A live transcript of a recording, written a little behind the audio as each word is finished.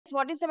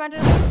what is the matter?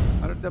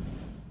 The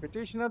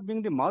petitioner,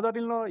 being the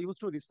mother-in-law, used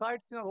to reside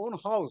in her own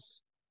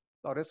house.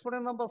 The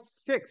respondent number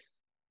 6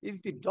 is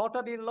the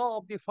daughter-in-law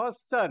of the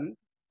first son,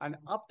 and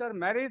after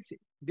marriage,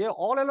 they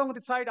all along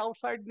reside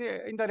outside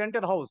in the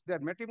rented house. Their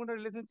matrimonial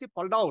relationship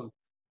fell down,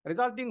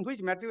 resulting in which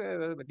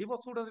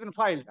divorce suit has been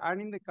filed.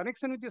 And in the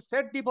connection with the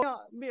said divorce,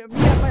 me and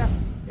my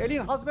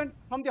alien husband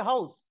from the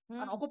house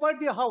and occupied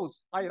the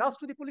house. I rushed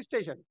to the police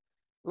station,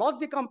 lodged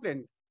the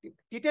complaint,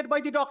 treated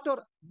by the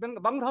doctor,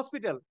 Bangalore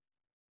Hospital.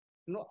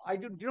 No, I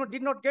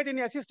did not get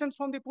any assistance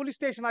from the police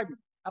station. I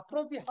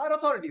approached the higher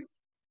authorities.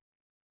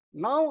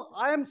 Now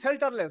I am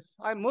shelterless.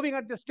 I am moving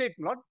at the state,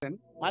 not.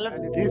 My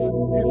lord, this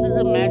is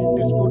a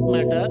dispute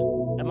matter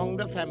among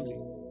the family.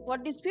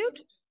 What dispute?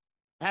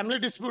 Family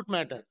dispute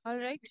matter. All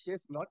right.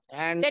 Yes, not.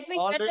 And Let me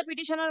get the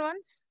petitioner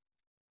once.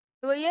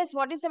 Oh, yes,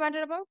 what is the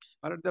matter about?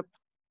 The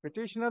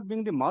petitioner,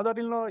 being the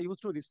mother-in-law,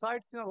 used to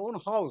reside in her own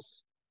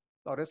house.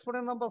 The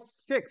respondent number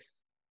 6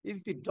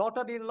 is the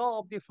daughter-in-law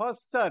of the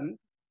first son,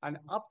 and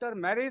after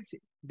marriage,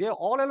 they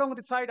all along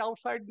reside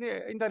outside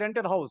in the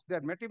rented house. Their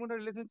matrimonial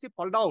relationship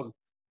fell down,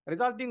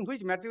 resulting in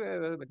which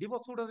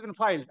divorce suit has been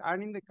filed.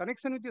 And in the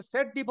connection with the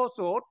said divorce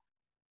suit,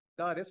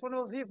 the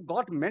respondent has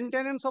got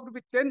maintenance of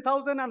rupees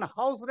 10,000 and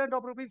house rent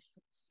of rupees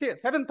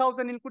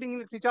 7,000, including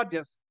electricity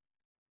charges.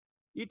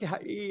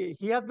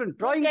 He has been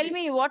drawing. Tell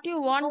me what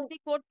you want the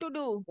court to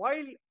do.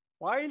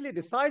 While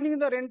residing in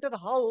the rented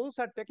house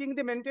and taking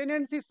the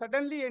maintenance, he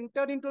suddenly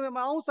entered into the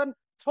house and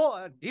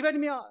driven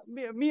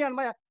me and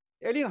my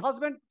alien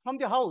husband from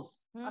the house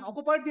and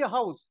occupied the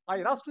house.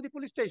 I rushed to the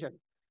police station,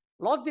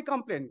 lodged the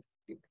complaint,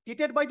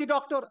 treated by the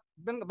doctor,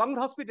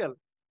 Bangalore Hospital.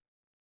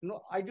 No,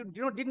 I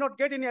did not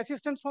get any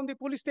assistance from the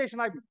police station.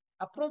 I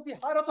approached the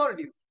higher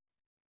authorities.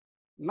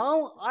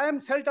 Now I am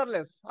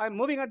shelterless. I am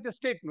moving at the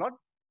state, not.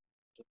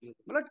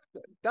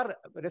 The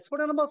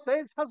respondent number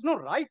 6 has no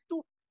right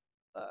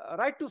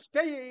to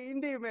stay in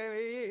the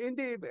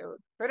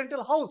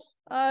parental house.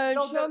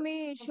 Show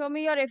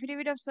me your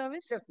affidavit of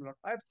service. Yes, Lord.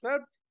 I have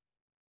served.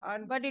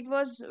 But it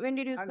was, when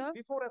did you serve?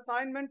 Before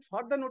assignment,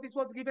 further notice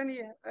was given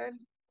and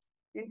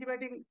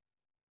intimating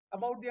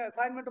about the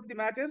assignment of the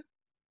matter.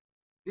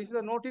 This is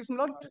a notice,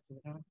 Lord.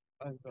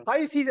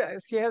 Twice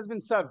she has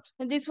been served.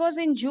 And this was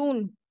in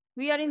June.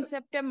 We are in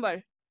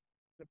September.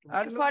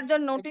 And further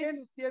notice.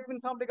 Again, she has been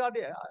served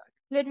regarding.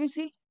 Let me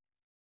see.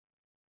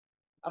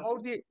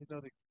 About the.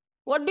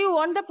 What do you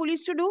want the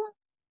police to do?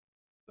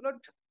 Lord,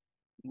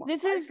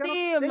 this is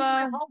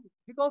the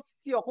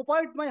because she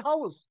occupied my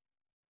house.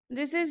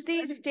 This is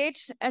the state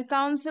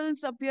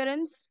council's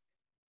appearance.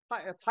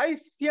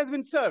 Thrice she has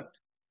been served.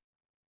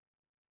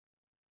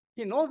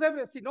 She knows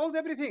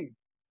everything.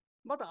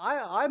 But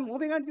I am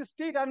moving at the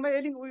street and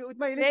with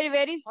my.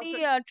 Where is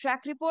the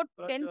track report?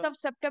 10th of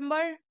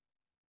September.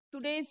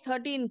 Today is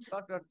 13th.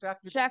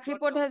 Track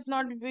report has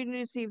not been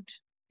received.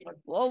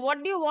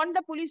 What do you want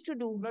the police to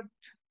do?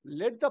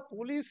 Let the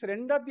police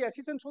render the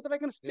assistance so that I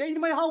can stay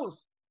in my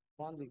house.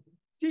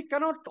 She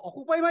cannot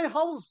occupy my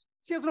house.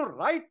 She has no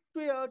right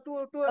to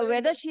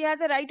whether she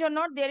has a right or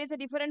not, there is a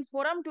different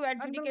forum to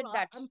adjudicate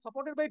that. I am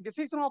supported by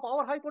decision of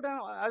our High Court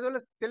as well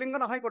as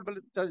Telangana High Court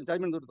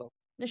judgment.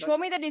 Show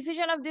me the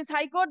decision of this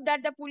High Court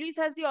that the police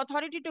has the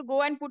authority to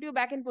go and put you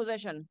back in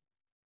possession.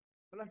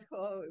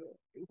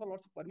 If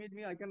Lord permit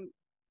me, I can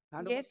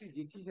hand over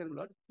the decision,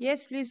 Lord.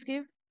 Yes, please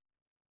give.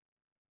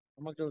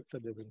 The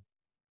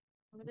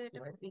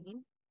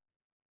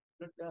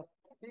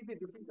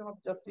decision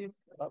of justice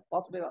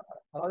passed by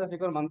Raja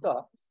Shekhar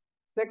Manta.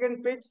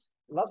 Second page,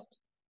 last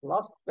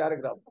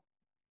paragraph.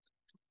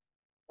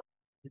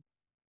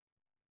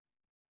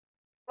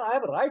 I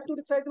have a right to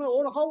decide my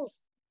own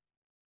house.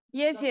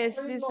 Yes, this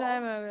I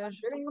am aware.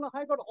 Telangana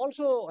High Court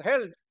also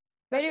held.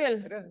 Very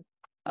well.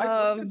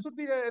 My should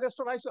be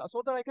restored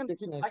so that I can.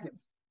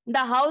 The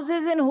house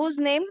is in whose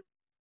name?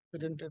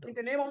 In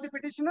the name of the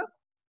petitioner.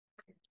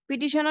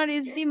 Petitioner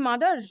is the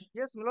mother.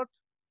 Yes, my lord.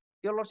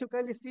 Your lordship,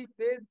 kindly see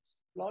page,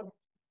 Lord.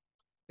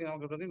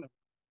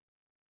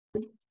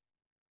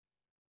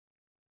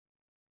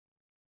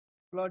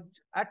 Lord,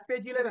 at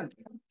page 11.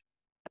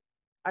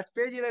 At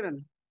page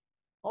 11.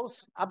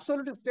 House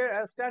absolutely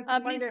stands.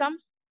 Please come.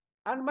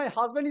 And my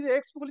husband is an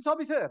ex-police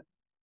officer.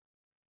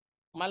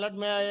 My lord,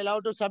 may I allow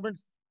to submit?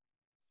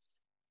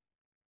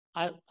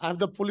 I have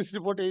the police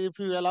report. If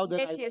you allow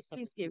that. Yes,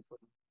 please give.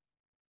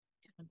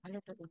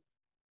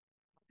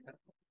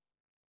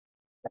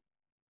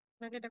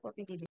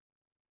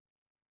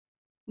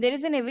 There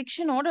is an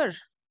eviction order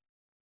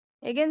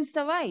against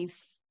the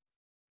wife.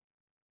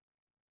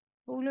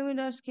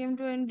 Ulumidas came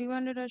to and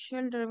demanded a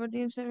shelter, but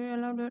the survey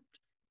allowed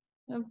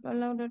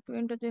her to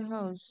enter the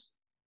house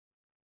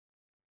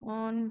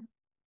on